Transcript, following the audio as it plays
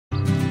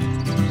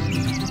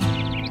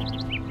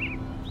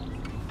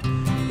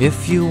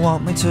If you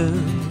want me to,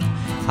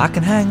 I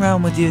can hang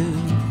round with you.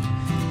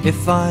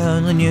 If I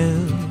only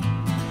knew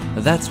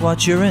that's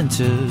what you're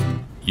into.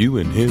 You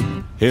and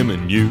him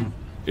and you.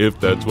 If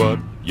that's what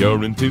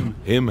you're into,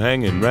 him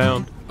hanging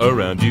round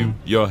around you,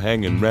 you're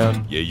hanging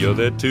round, yeah, you're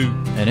there too.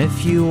 And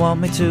if you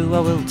want me to, I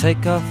will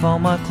take off all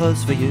my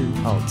clothes for you.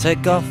 I'll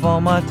take off all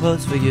my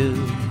clothes for you,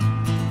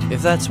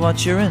 if that's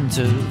what you're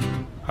into.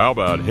 How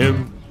about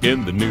him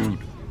in the nude,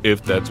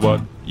 if that's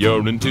what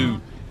you're into?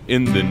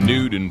 In the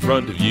nude in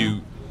front of you,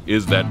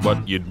 is that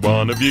what you'd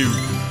wanna view?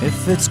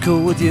 If it's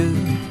cool with you,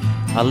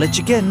 I'll let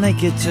you get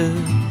naked too.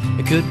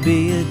 It could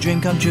be a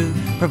dream come true,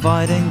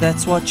 providing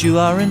that's what you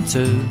are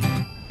into.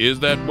 Is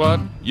that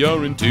what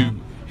you're into?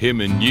 Him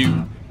and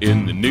you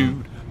in the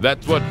nude,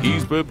 that's what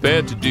he's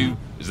prepared to do.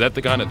 Is that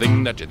the kind of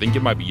thing that you think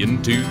you might be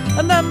into?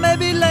 And then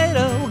maybe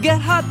later we'll get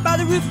hot by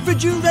the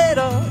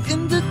refrigerator,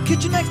 in the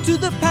kitchen next to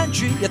the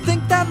pantry. You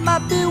think that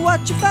might be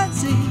what you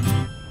fancy?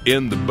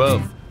 In the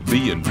buff,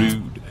 being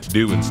rude,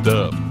 doing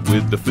stuff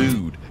with the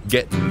food,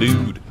 getting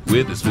lewd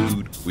with his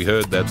food. We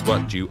heard that's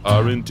what you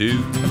are into.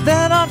 And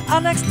then on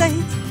our next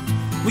date,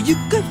 well, you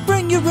could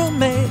bring your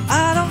roommate.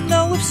 I don't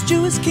know if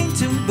Stu is keen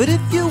to, but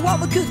if you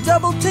want, we could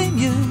double team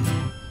you.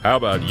 How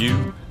about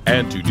you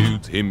and two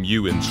dudes, him,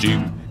 you, and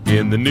Stu,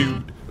 in the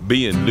nude,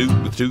 being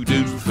lewd with two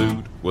dudes with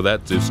food? Well,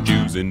 that's if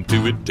Stu's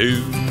into it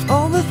too.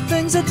 All the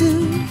things I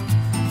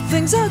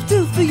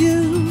do for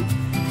you.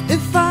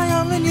 If I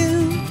only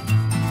knew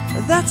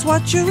that's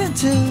what you're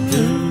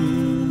into.